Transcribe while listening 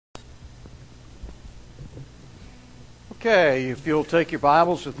Okay, if you'll take your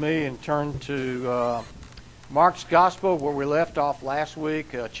Bibles with me and turn to Mark's Gospel, where we left off last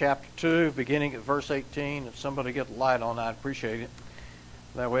week, chapter 2, beginning at verse 18. If somebody get the light on, I'd appreciate it.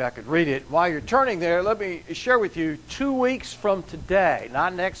 That way I could read it. While you're turning there, let me share with you 2 weeks from today,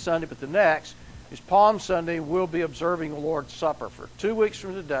 not next Sunday, but the next, is Palm Sunday. We'll be observing the Lord's Supper. For 2 weeks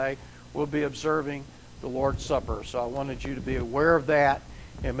from today, we'll be observing the Lord's Supper. So I wanted you to be aware of that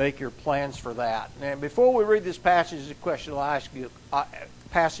and make your plans for that. And before we read this passage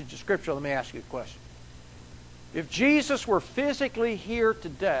passage of Scripture, let me ask you a question. If Jesus were physically here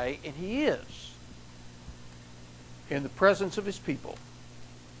today, and He is, in the presence of His people,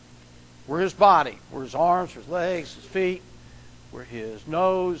 where His body, where His arms, His legs, His feet, where His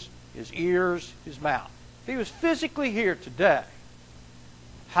nose, His ears, His mouth, if He was physically here today,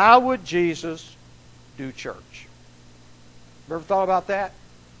 how would Jesus do church? Ever thought about that?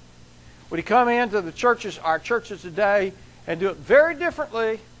 Would He come into the churches, our churches today, and do it very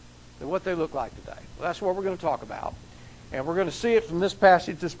differently than what they look like today? Well, that's what we're going to talk about. And we're going to see it from this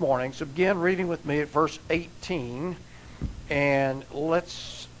passage this morning. So begin reading with me at verse 18. And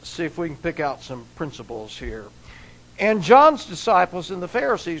let's see if we can pick out some principles here. And John's disciples and the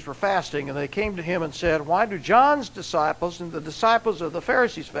Pharisees were fasting, and they came to Him and said, "Why do John's disciples and the disciples of the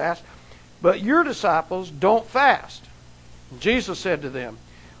Pharisees fast, but your disciples don't fast?" And Jesus said to them,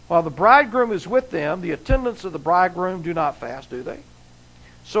 "While the bridegroom is with them, the attendants of the bridegroom do not fast, do they?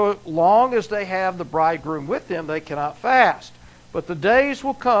 So long as they have the bridegroom with them, they cannot fast. But the days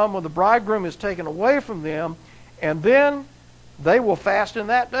will come when the bridegroom is taken away from them, and then they will fast in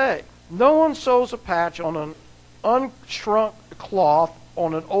that day. No one sews a patch on an unshrunk cloth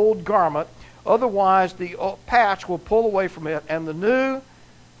on an old garment, otherwise the patch will pull away from it, and the new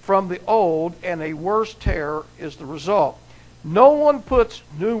from the old, and a worse tear is the result. No one puts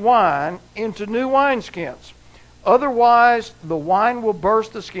new wine into new wineskins. Otherwise, the wine will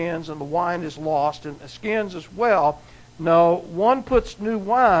burst the skins, and the wine is lost, and the skins as well. No, one puts new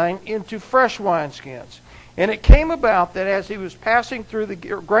wine into fresh wineskins." And it came about that as He was passing through the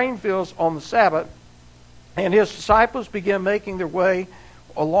grain fields on the Sabbath, and His disciples began making their way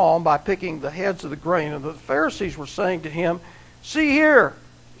along by picking the heads of the grain, and the Pharisees were saying to Him, "See here,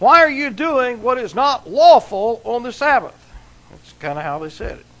 why are you doing what is not lawful on the Sabbath?" That's kind of how they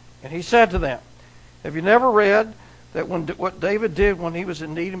said it. And He said to them, "Have you never read that what David did when he was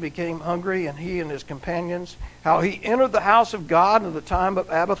in need and became hungry, and he and his companions, how he entered the house of God in the time of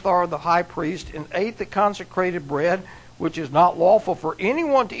Abiathar the high priest, and ate the consecrated bread, which is not lawful for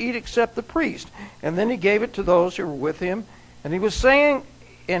anyone to eat except the priest, and then he gave it to those who were with him, and he was saying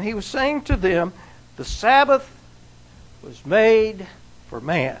to them, the Sabbath was made for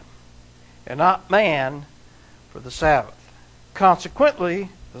man, and not man for the Sabbath. Consequently,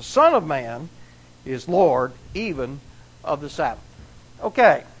 the Son of Man is Lord even of the Sabbath."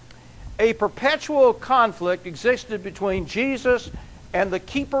 Okay, a perpetual conflict existed between Jesus and the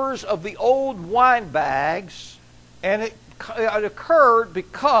keepers of the old wine bags, and it occurred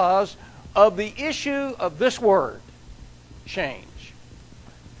because of the issue of this word, change.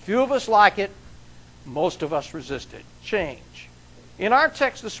 Few of us like it, most of us resist it. Change. In our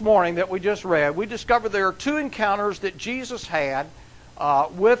text this morning that we just read, we discovered there are two encounters that Jesus had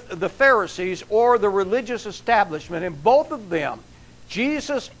with the Pharisees or the religious establishment. In both of them,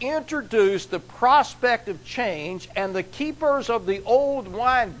 Jesus introduced the prospect of change, and the keepers of the old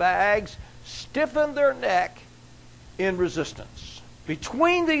wine bags stiffened their neck in resistance.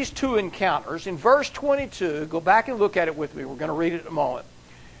 Between these two encounters, in verse 22, go back and look at it with me. We're going to read it in a moment.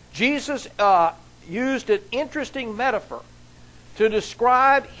 Jesus used an interesting metaphor to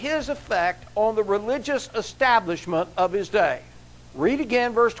describe His effect on the religious establishment of His day. Read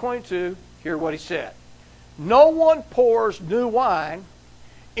again verse 22. Hear what He said. "No one pours new wine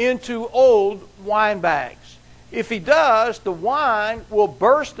into old wine bags. If he does, the wine will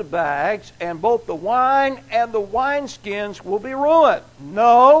burst the bags, and both the wine and the wineskins will be ruined.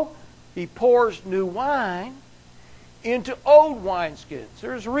 No, he pours new wine into old wineskins."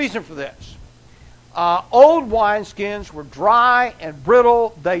 There's a reason for this. Old wineskins were dry and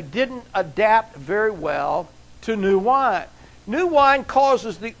brittle. They didn't adapt very well to new wine. New wine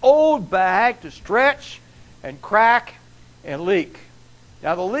causes the old bag to stretch and crack and leak.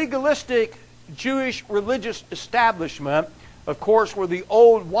 Now, the legalistic Jewish religious establishment, of course, were the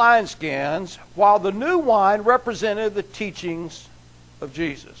old wineskins, while the new wine represented the teachings of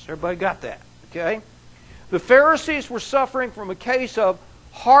Jesus. Everybody got that? Okay? The Pharisees were suffering from a case of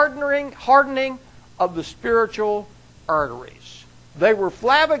hardening of the spiritual arteries. They were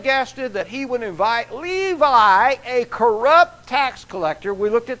flabbergasted that he would invite Levi, a corrupt tax collector, we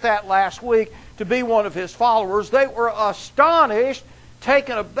looked at that last week, to be one of his followers. They were astonished,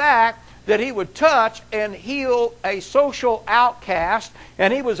 taken aback, that he would touch and heal a social outcast,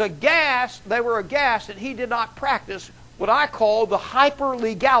 and he was aghast, they were aghast that he did not practice what I call the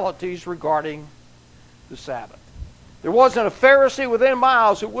hyper-legalities regarding the Sabbath. There wasn't a Pharisee within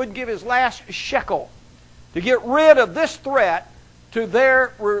miles who wouldn't give his last shekel to get rid of this threat to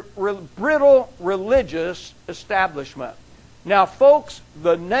their brittle religious establishment. Now, folks,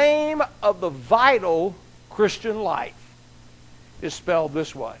 the name of the vital Christian life is spelled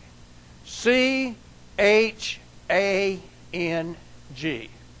this way. C-H-A-N-G.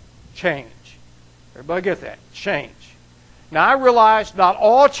 Change. Everybody get that? Change. Now, I realize not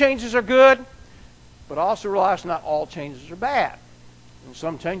all changes are good, but I also realize not all changes are bad. And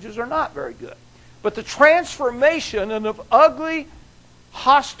some changes are not very good. But the transformation of an ugly,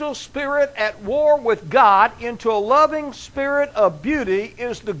 hostile spirit at war with God into a loving spirit of beauty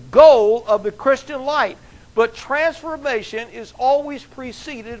is the goal of the Christian life. But transformation is always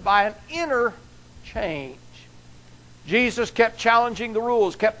preceded by an inner change. Jesus kept challenging the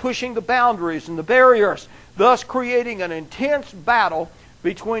rules, kept pushing the boundaries and the barriers, thus creating an intense battle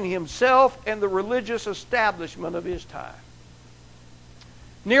between himself and the religious establishment of his time.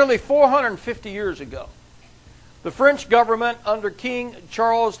 Nearly 450 years ago, the French government under King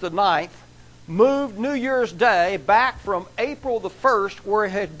Charles IX moved New Year's Day back from April the 1st, where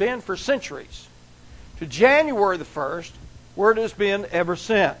it had been for centuries, to January the 1st, where it has been ever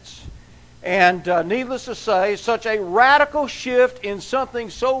since. And needless to say, such a radical shift in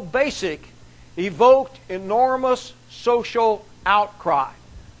something so basic evoked enormous social outcry.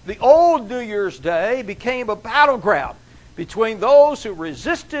 The old New Year's Day became a battleground between those who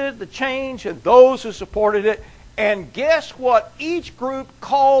resisted the change and those who supported it. And guess what each group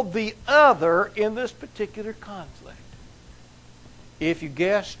called the other in this particular conflict? If you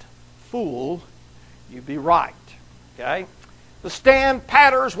guessed fool, you'd be right. Okay? The stand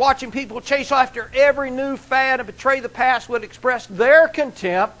patters watching people chase after every new fad and betray the past would express their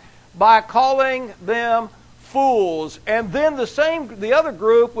contempt by calling them fools. And then the other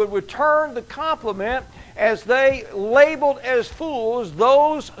group would return the compliment as they labeled as fools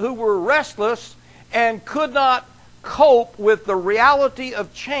those who were restless and could not cope with the reality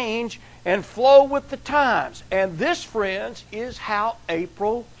of change and flow with the times. And this, friends, is how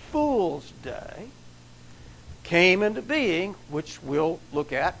April Fool's Day came into being, which we'll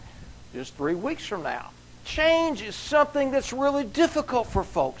look at just 3 weeks from now. Change is something that's really difficult for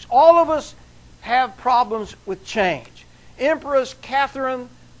folks. All of us have problems with change. Empress Catherine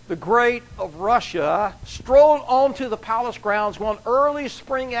the Great of Russia strolled onto the palace grounds one early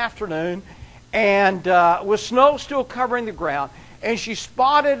spring afternoon, and with snow still covering the ground, and she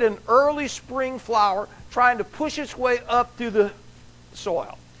spotted an early spring flower trying to push its way up through the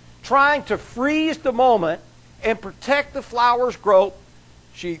soil, trying to freeze the moment and protect the flower's growth.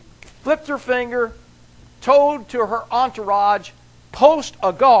 She flipped her finger, told to her entourage, "Post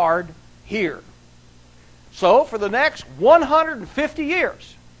a guard here." So for the next 150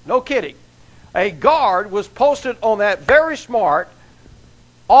 years, no kidding, a guard was posted on that very smart,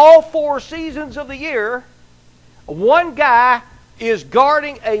 all 4 seasons of the year. One guy is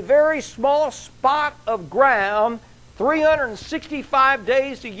guarding a very small spot of ground 365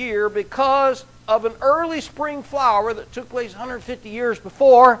 days a year because of an early spring flower that took place 150 years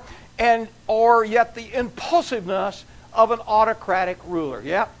before, or yet the impulsiveness of an autocratic ruler.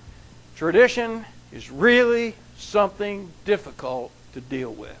 Yep, tradition is really something difficult to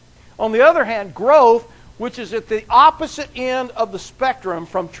deal with. On the other hand, growth, which is at the opposite end of the spectrum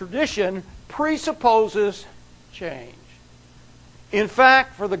from tradition, presupposes change. In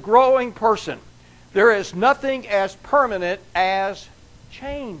fact, for the growing person, there is nothing as permanent as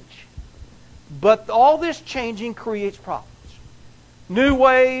change. But all this changing creates problems. New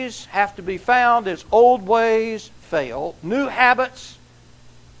ways have to be found as old ways fail. New habits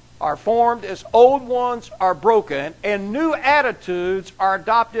are formed as old ones are broken, and new attitudes are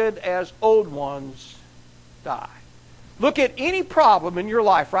adopted as old ones die. Look at any problem in your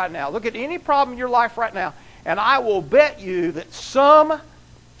life right now. Look at any problem in your life right now, and I will bet you that some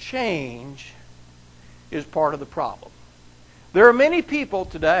change is part of the problem. There are many people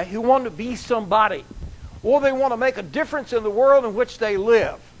today who want to be somebody, or they want to make a difference in the world in which they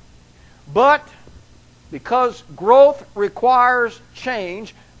live. But because growth requires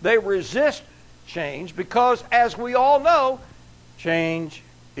change, they resist change because, as we all know, change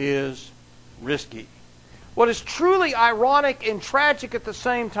is risky. What is truly ironic and tragic at the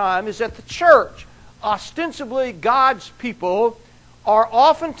same time is that the church, ostensibly God's people, are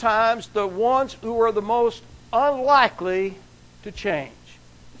oftentimes the ones who are the most unlikely to change.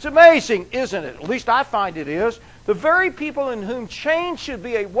 It's amazing, isn't it? At least I find it is. The very people in whom change should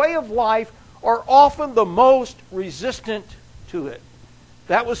be a way of life are often the most resistant to it.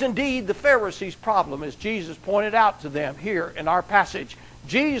 That was indeed the Pharisees' problem, as Jesus pointed out to them here in our passage.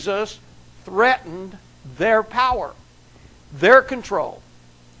 Jesus threatened their power, their control,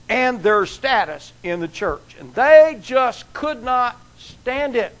 and their status in the church. And they just could not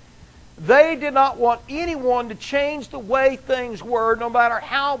stand it. They did not want anyone to change the way things were, no matter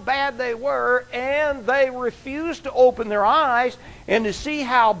how bad they were, and they refused to open their eyes and to see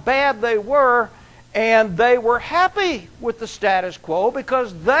how bad they were, and they were happy with the status quo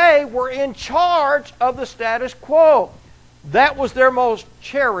because they were in charge of the status quo. That was their most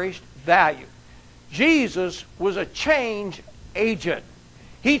cherished value. Jesus was a change agent.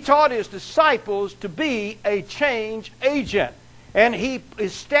 He taught his disciples to be a change agent. And he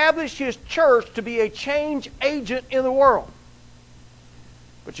established his church to be a change agent in the world.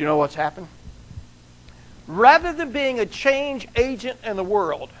 But you know what's happened? Rather than being a change agent in the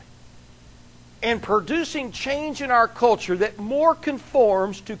world and producing change in our culture that more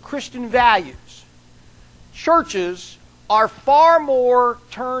conforms to Christian values, churches are far more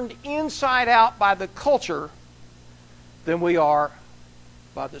turned inside out by the culture than we are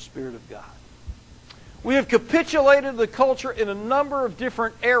by the Spirit of God. We have capitulated the culture in a number of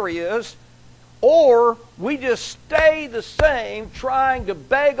different areas, or we just stay the same trying to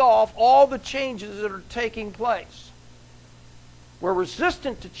beg off all the changes that are taking place. We're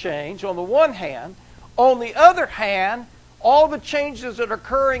resistant to change on the one hand. On the other hand, all the changes that are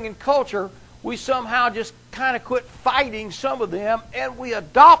occurring in culture, we somehow just kind of quit fighting some of them and we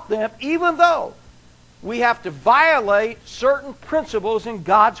adopt them, even though we have to violate certain principles in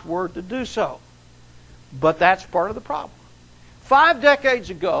God's Word to do so. But that's part of the problem. 5 decades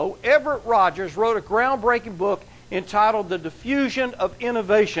ago, Everett Rogers wrote a groundbreaking book entitled The Diffusion of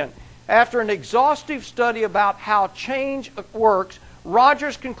Innovation. After an exhaustive study about how change works,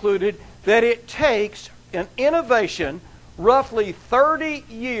 Rogers concluded that it takes an innovation roughly 30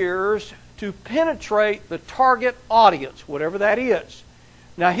 years to penetrate the target audience, whatever that is.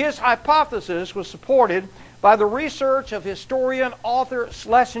 Now, his hypothesis was supported by the research of historian author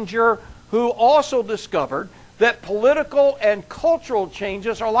Schlesinger, who also discovered that political and cultural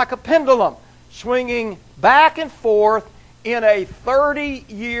changes are like a pendulum, swinging back and forth in a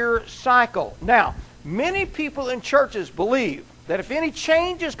 30-year cycle. Now, many people in churches believe that if any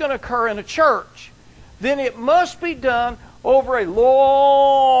change is going to occur in a church, then it must be done over a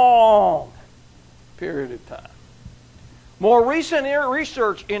long period of time. More recent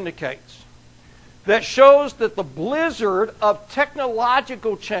research indicates that shows that the blizzard of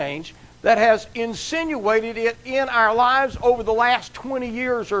technological change that has insinuated it in our lives over the last 20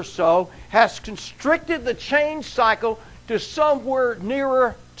 years or so has constricted the change cycle to somewhere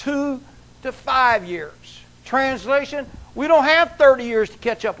nearer 2 to 5 years. Translation, we don't have 30 years to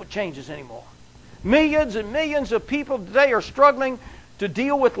catch up with changes anymore. Millions and millions of people today are struggling to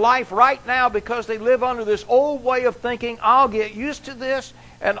deal with life right now because they live under this old way of thinking, I'll get used to this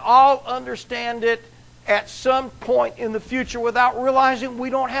and I'll understand it at some point in the future, without realizing we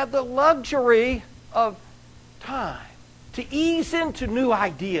don't have the luxury of time to ease into new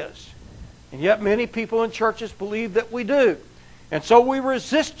ideas. And yet many people in churches believe that we do. And so we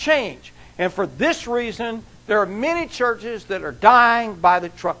resist change. And for this reason, there are many churches that are dying by the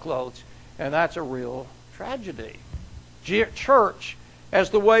truckloads. And that's a real tragedy. Church, as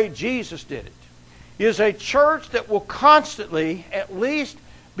the way Jesus did it, is a church that will constantly, at least,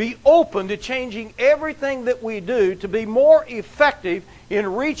 be open to changing everything that we do to be more effective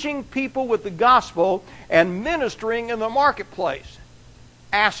in reaching people with the gospel and ministering in the marketplace.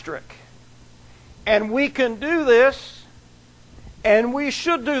 Asterisk. And we can do this, and we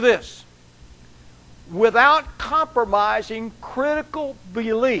should do this, without compromising critical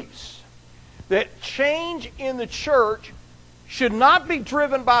beliefs that change in the church should not be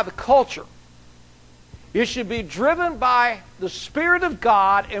driven by the culture. It should be driven by the Spirit of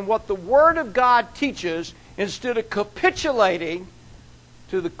God and what the Word of God teaches, instead of capitulating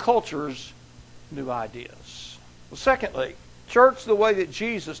to the culture's new ideas. Well, secondly, church, the way that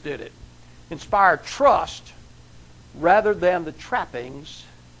Jesus did it, inspired trust rather than the trappings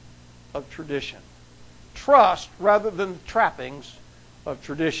of tradition. Trust rather than the trappings of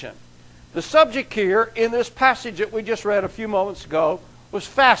tradition. The subject here in this passage that we just read a few moments ago was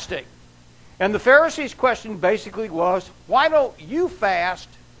fasting. And the Pharisees' question basically was, why don't you fast,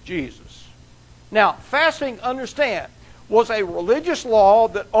 Jesus? Now, fasting, understand, was a religious law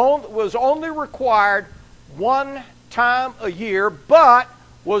that was only required one time a year, but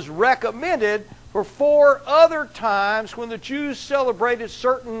was recommended for 4 other times when the Jews celebrated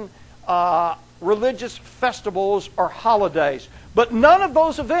certain religious festivals or holidays. But none of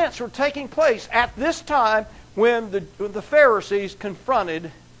those events were taking place at this time when the Pharisees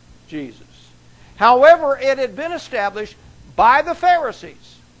confronted Jesus. However, it had been established by the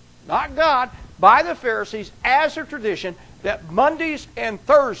Pharisees, not God, by the Pharisees as a tradition that Mondays and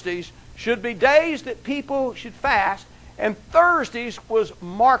Thursdays should be days that people should fast, and Thursdays was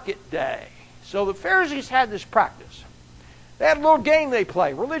market day. So the Pharisees had this practice. They had a little game they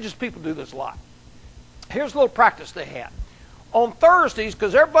play. Religious people do this a lot. Here's a little practice they had. On Thursdays,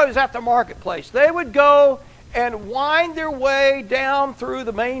 because everybody's at the marketplace, they would go and wind their way down through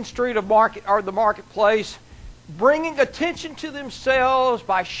the main street of the marketplace, bringing attention to themselves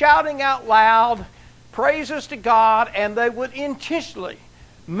by shouting out loud praises to God, and they would intentionally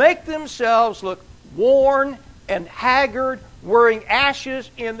make themselves look worn and haggard, wearing ashes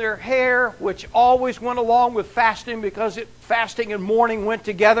in their hair, which always went along with fasting because fasting and mourning went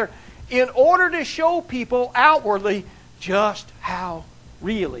together, in order to show people outwardly just how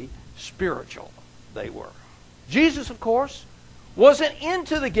really spiritual they were. Jesus, of course, wasn't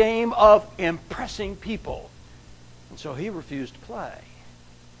into the game of impressing people, and so he refused to play.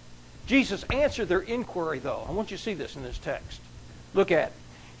 Jesus answered their inquiry, though. I want you to see this in this text. Look at it.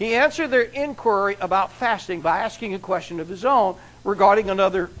 He answered their inquiry about fasting by asking a question of his own regarding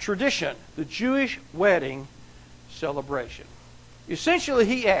another tradition, the Jewish wedding celebration. Essentially,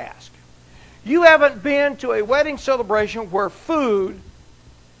 he asked, you haven't been to a wedding celebration where food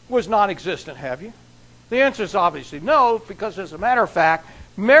was non-existent, have you? The answer is obviously no, because as a matter of fact,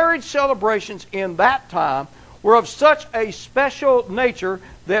 marriage celebrations in that time were of such a special nature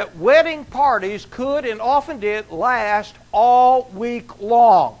that wedding parties could and often did last all week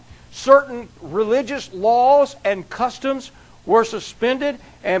long. Certain religious laws and customs were suspended,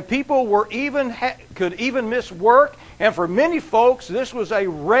 and people were could even miss work. And for many folks, this was a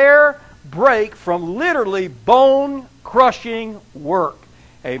rare break from literally bone-crushing work.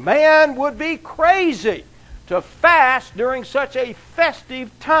 A man would be crazy to fast during such a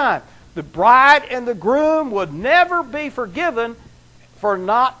festive time. The bride and the groom would never be forgiven for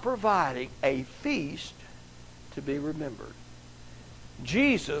not providing a feast to be remembered.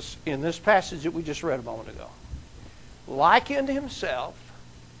 Jesus, in this passage that we just read a moment ago, likened himself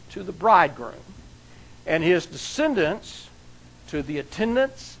to the bridegroom and his descendants to the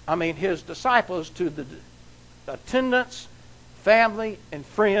attendants, his disciples to the attendants, family, and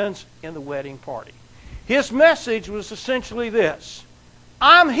friends in the wedding party. His message was essentially this: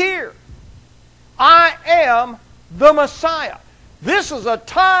 I'm here. I am the Messiah. This is a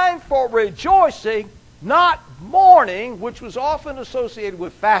time for rejoicing, not mourning, which was often associated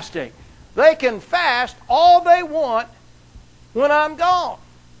with fasting. They can fast all they want when I'm gone.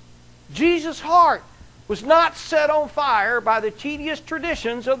 Jesus' heart was not set on fire by the tedious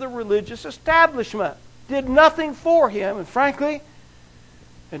traditions of the religious establishment. Did nothing for him, and frankly,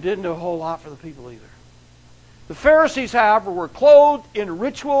 it didn't do a whole lot for the people either. The Pharisees, however, were clothed in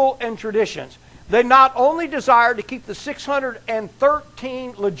ritual and traditions. They not only desired to keep the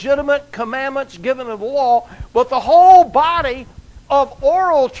 613 legitimate commandments given in the law, but the whole body of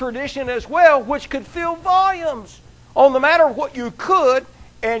oral tradition as well, which could fill volumes on the matter of what you could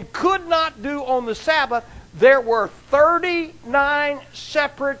and could not do on the Sabbath. There were 39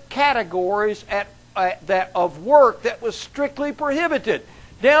 separate categories of work that was strictly prohibited,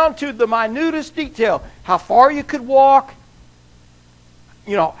 down to the minutest detail. How far you could walk,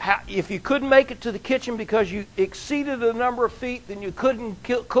 if you couldn't make it to the kitchen because you exceeded the number of feet, then you couldn't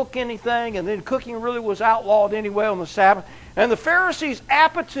cook anything, and then cooking really was outlawed anyway on the Sabbath. And the Pharisees'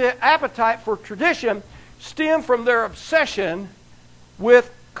 appetite for tradition stemmed from their obsession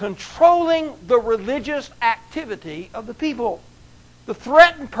with controlling the religious activity of the people. The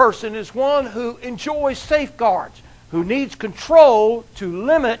threatened person is one who enjoys safeguards, who needs control to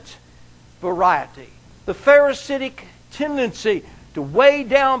limit variety. The Pharisaic tendency to weigh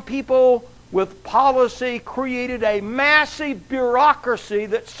down people with policy created a massive bureaucracy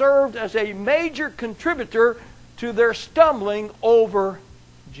that served as a major contributor to their stumbling over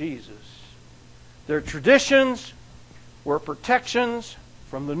Jesus. Their traditions were protections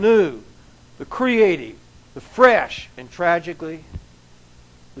from the new, the creative, the fresh, and tragically,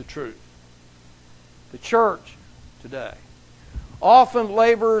 the truth. The church today often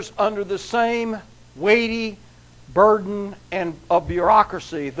labors under the same weighty burden of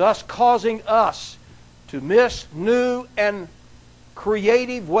bureaucracy, thus causing us to miss new and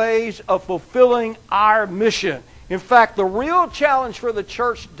creative ways of fulfilling our mission. In fact, the real challenge for the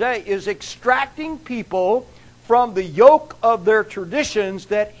church today is extracting people from the yoke of their traditions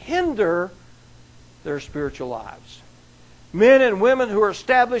that hinder their spiritual lives. Men and women who are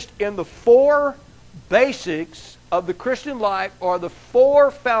established in the four basics of the Christian life are the four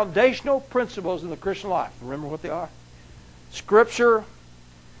foundational principles in the Christian life. Remember what they are? Scripture,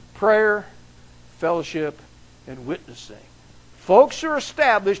 prayer, fellowship, and witnessing. Folks who are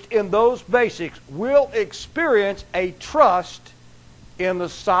established in those basics will experience a trust in the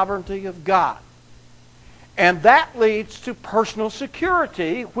sovereignty of God. And that leads to personal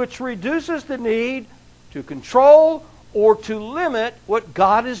security, which reduces the need to control or to limit what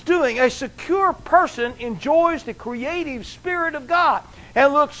God is doing. A secure person enjoys the creative spirit of God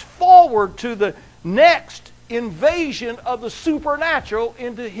and looks forward to the next invasion of the supernatural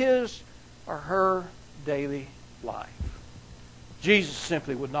into his or her daily life. Jesus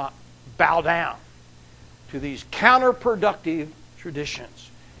simply would not bow down to these counterproductive traditions.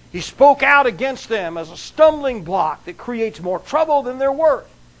 He spoke out against them as a stumbling block that creates more trouble than they're worth.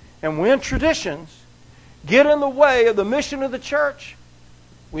 And when traditions get in the way of the mission of the church,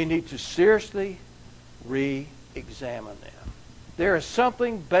 we need to seriously re-examine them. There is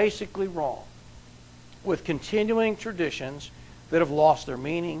something basically wrong with continuing traditions that have lost their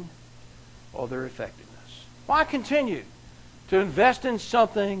meaning or their effectiveness. Why continue to invest in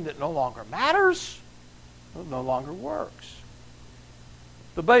something that no longer matters, no longer works?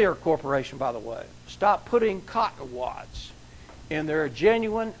 The Bayer Corporation, by the way, stopped putting cotton wads in their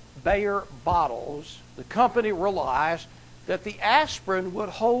genuine Bayer bottles. The company realized that the aspirin would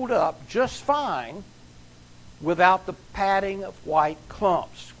hold up just fine without the padding of white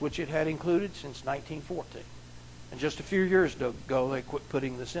clumps, which it had included since 1914. And just a few years ago, they quit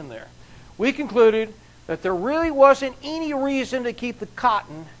putting this in there. We concluded that there really wasn't any reason to keep the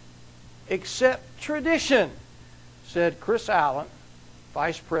cotton except tradition, said Chris Allen,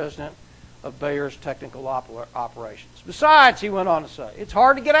 Vice President of Bayer's Technical Operations. Besides, he went on to say, it's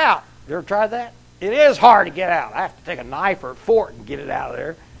hard to get out. You ever tried that? It is hard to get out. I have to take a knife or a fork and get it out of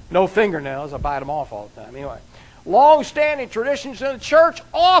there. No fingernails. I bite them off all the time. Anyway, long-standing traditions in the church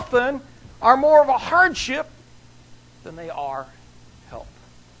often are more of a hardship than they are help.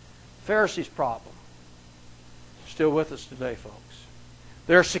 Pharisees' problem. Still with us today, folks.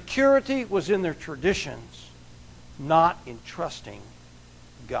 Their security was in their traditions, not in trusting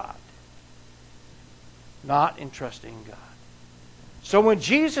God. Not in trusting God. So when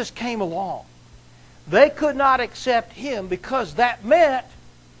Jesus came along, they could not accept Him because that meant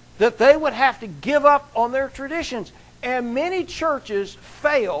that they would have to give up on their traditions. And many churches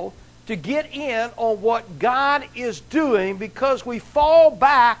fail to get in on what God is doing because we fall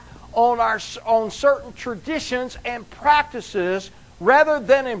back on certain traditions and practices rather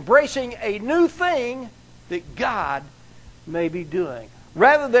than embracing a new thing that God may be doing.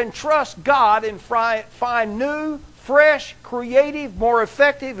 Rather than trust God and find new, fresh, creative, more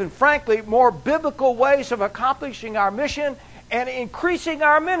effective, and frankly, more biblical ways of accomplishing our mission and increasing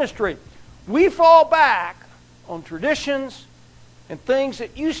our ministry, we fall back on traditions and things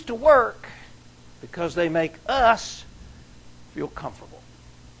that used to work because they make us feel comfortable.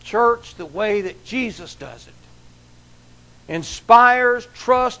 Church, the way that Jesus does it, inspires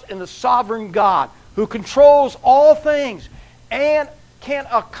trust in the sovereign God who controls all things and can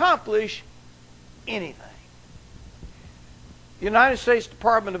accomplish anything. The United States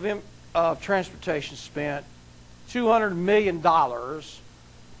Department of Transportation spent $200 million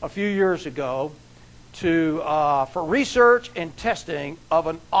a few years ago for research and testing of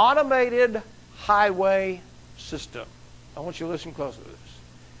an automated highway system. I want you to listen closely to this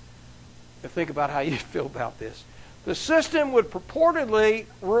and think about how you feel about this. The system would purportedly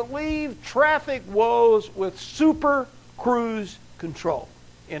relieve traffic woes with super cruise control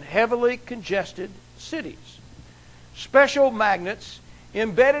in heavily congested cities. Special magnets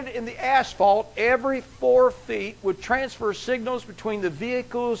embedded in the asphalt every 4 feet would transfer signals between the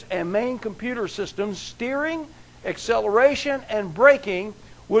vehicles and main computer systems. Steering, acceleration, and braking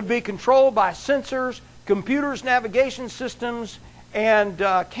would be controlled by sensors, computers, navigation systems, and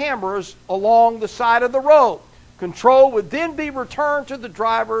cameras along the side of the road. Control would then be returned to the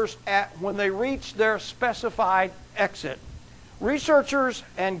drivers when they reach their specified exit. Researchers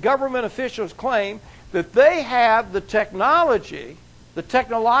and government officials claim that they have the technology, the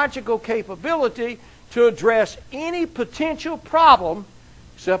technological capability to address any potential problem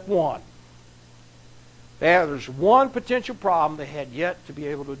except one. There's one potential problem they had yet to be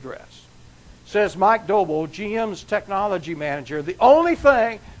able to address. Says Mike Doble, GM's technology manager, the only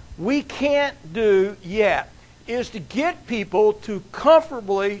thing we can't do yet is to get people to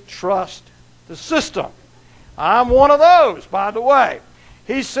comfortably trust the system. I'm one of those, by the way.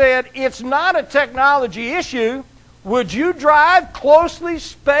 He said, it's not a technology issue. Would you drive closely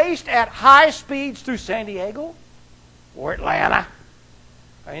spaced at high speeds through San Diego or Atlanta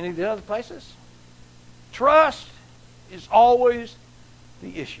or any of the other places? Trust is always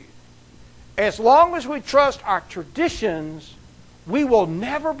the issue. As long as we trust our traditions, we will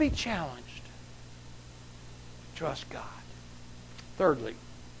never be challenged. Trust God. Thirdly,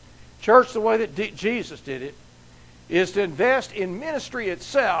 church, the way that Jesus did it, is to invest in ministry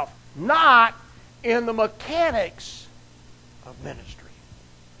itself, not in the mechanics of ministry.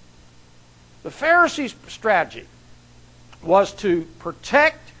 The Pharisees' strategy was to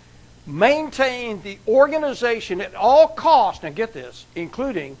protect, maintain the organization at all costs, now get this,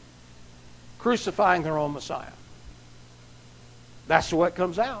 including crucifying their own Messiah. That's the way it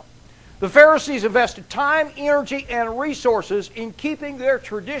comes out. The Pharisees invested time, energy, and resources in keeping their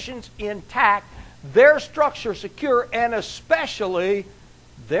traditions intact, their structure secure, and especially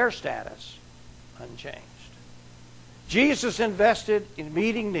their status unchanged. Jesus invested in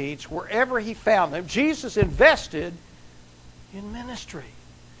meeting needs wherever he found them. Jesus invested in ministry.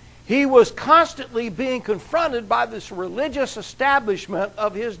 He was constantly being confronted by this religious establishment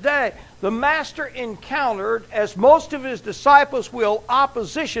of his day. The Master encountered, as most of his disciples will,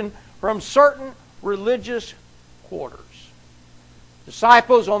 opposition from certain religious quarters.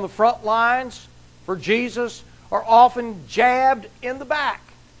 Disciples on the front lines for Jesus are often jabbed in the back.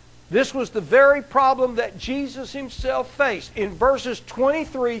 This was the very problem that Jesus himself faced. In verses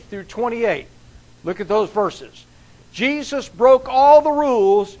 23 through 28, look at those verses. Jesus broke all the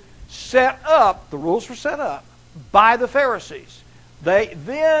rules the rules were set up by the Pharisees. They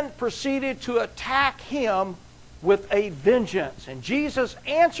then proceeded to attack him with a vengeance. And Jesus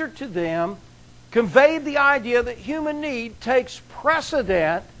answered to them, conveyed the idea that human need takes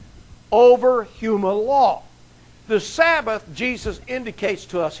precedent over human law. The Sabbath, Jesus indicates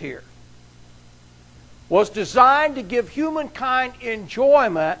to us here, was designed to give humankind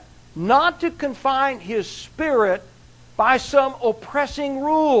enjoyment, not to confine his spirit by some oppressing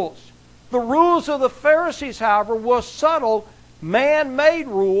rules. The rules of the Pharisees, however, were subtle, man-made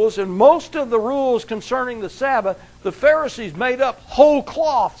rules, and most of the rules concerning the Sabbath, the Pharisees made up whole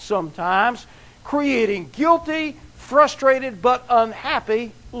cloth sometimes, creating guilty, frustrated, but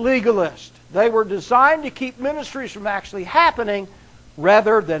unhappy legalists. They were designed to keep ministries from actually happening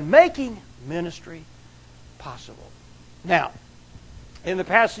rather than making ministry possible. Now, in the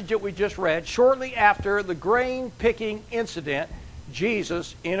passage that we just read, shortly after the grain-picking incident,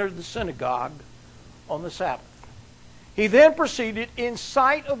 Jesus entered the synagogue on the Sabbath. He then proceeded, in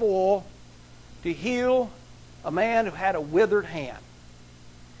sight of all, to heal a man who had a withered hand.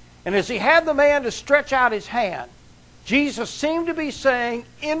 And as he had the man to stretch out his hand, Jesus seemed to be saying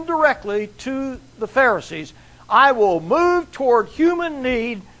indirectly to the Pharisees, I will move toward human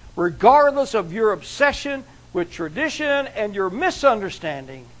need regardless of your obsession with tradition and your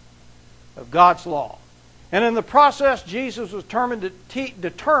misunderstanding of God's law. And in the process, Jesus was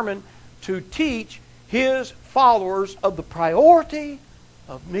determined to teach his followers of the priority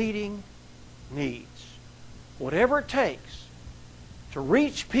of meeting needs. Whatever it takes to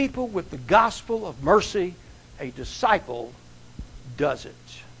reach people with the gospel of mercy, a disciple does it.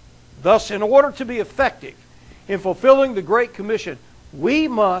 Thus, in order to be effective in fulfilling the Great Commission, we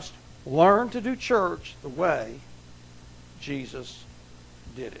must learn to do church the way Jesus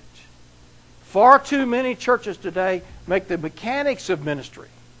did it. Far too many churches today make the mechanics of ministry,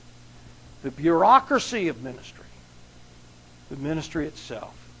 the bureaucracy of ministry, the ministry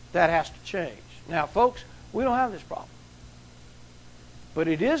itself. That has to change. Now, folks, we don't have this problem. But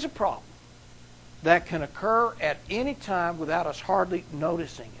it is a problem that can occur at any time without us hardly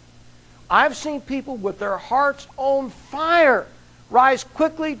noticing it. I've seen people with their hearts on fire rise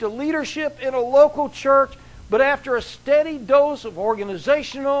quickly to leadership in a local church, but after a steady dose of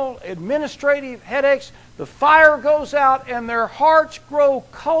organizational, administrative headaches, the fire goes out and their hearts grow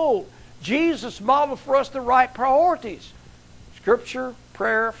cold. Jesus modeled for us the right priorities: Scripture,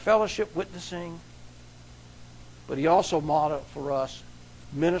 prayer, fellowship, witnessing. But he also modeled for us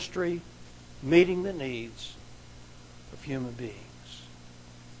ministry, meeting the needs of human beings.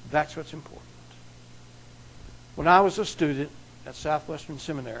 That's what's important. When I was a student at Southwestern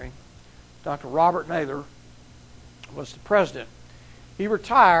Seminary, Dr. Robert Naylor was the president. He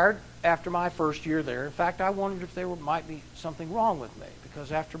retired after my first year there. In fact, I wondered if there might be something wrong with me,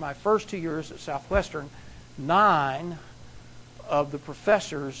 because after my first 2 years at Southwestern, 9 of the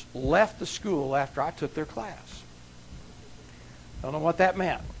professors left the school after I took their class. Don't know what that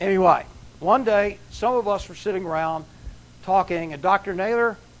meant. Anyway, one day, some of us were sitting around talking, and Dr.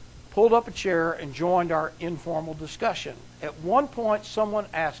 Naylor pulled up a chair and joined our informal discussion. At one point, someone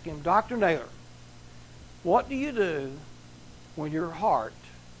asked him, Dr. Naylor, what do you do when your heart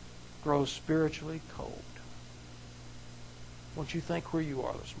grows spiritually cold? I want you to think where you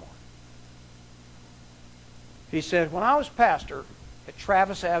are this morning. He said, when I was pastor at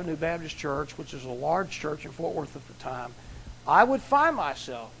Travis Avenue Baptist Church, which is a large church in Fort Worth at the time, I would find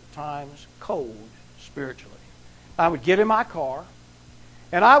myself at times cold spiritually. I would get in my car,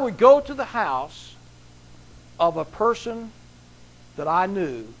 and I would go to the house of a person that I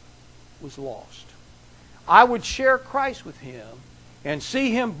knew was lost. I would share Christ with him and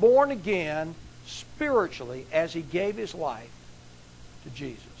see him born again spiritually as he gave his life to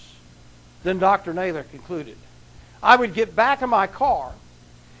Jesus. Then Dr. Naylor concluded, I would get back in my car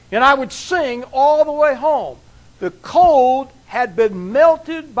and I would sing all the way home. The cold had been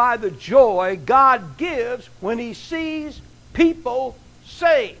melted by the joy God gives when he sees people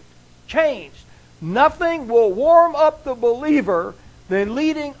saved, changed. Nothing will warm up the believer than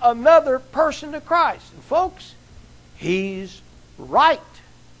leading another person to Christ. And folks, he's right.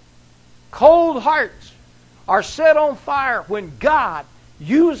 Cold hearts are set on fire when God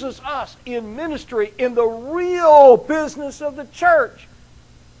uses us in ministry in the real business of the church.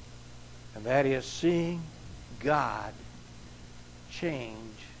 And that is seeing God change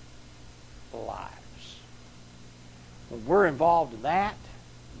lives. When we're involved in that,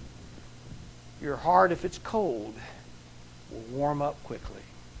 your heart, if it's cold, will warm up quickly.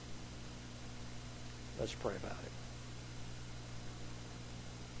 Let's pray about it.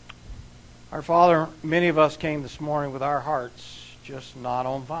 Our Father, many of us came this morning with our hearts just not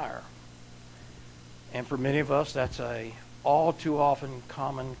on fire. And for many of us, that's a all too often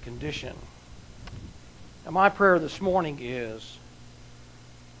common condition. And my prayer this morning is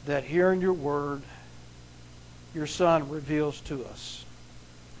that hearing your word, your Son reveals to us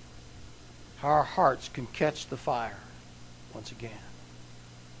how our hearts can catch the fire once again.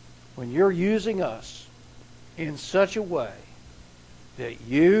 When you're using us in such a way that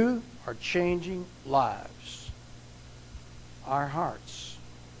you are changing lives, our hearts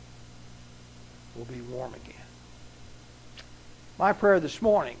will be warm again. My prayer this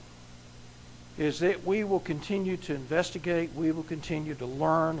morning is that we will continue to investigate, we will continue to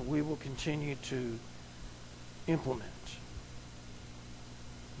learn, we will continue to implement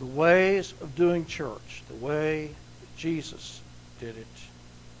the ways of doing church, the way that Jesus did it,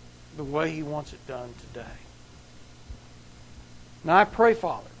 the way he wants it done today. Now I pray,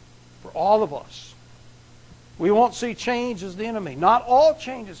 Father, for all of us, we won't see change as the enemy. Not all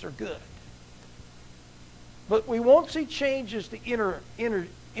changes are good. But we won't see change as the inner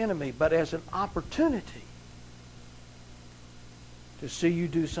enemy, but as an opportunity to see you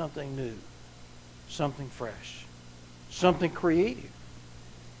do something new, something fresh, something creative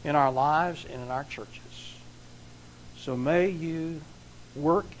in our lives and in our churches. So may you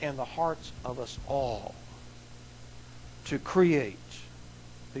work in the hearts of us all to create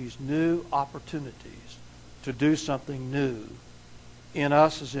these new opportunities to do something new in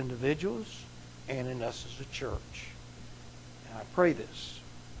us as individuals and in us as a church. And I pray this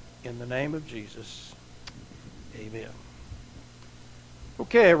in the name of Jesus. Amen.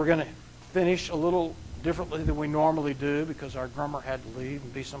 Okay, we're going to finish a little differently than we normally do because our drummer had to leave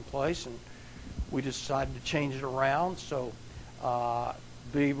and be someplace, and we decided to change it around. So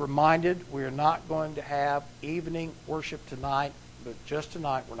be reminded, we are not going to have evening worship tonight, but just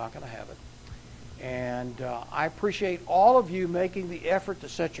tonight we're not going to have it. And I appreciate all of you making the effort to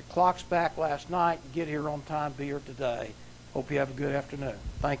set your clocks back last night, get here on time, be here today. Hope you have a good afternoon.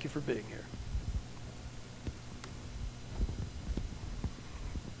 Thank you for being here.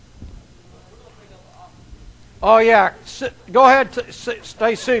 Oh, yeah. Go ahead.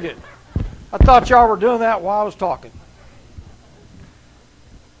 Stay seated. I thought y'all were doing that while I was talking.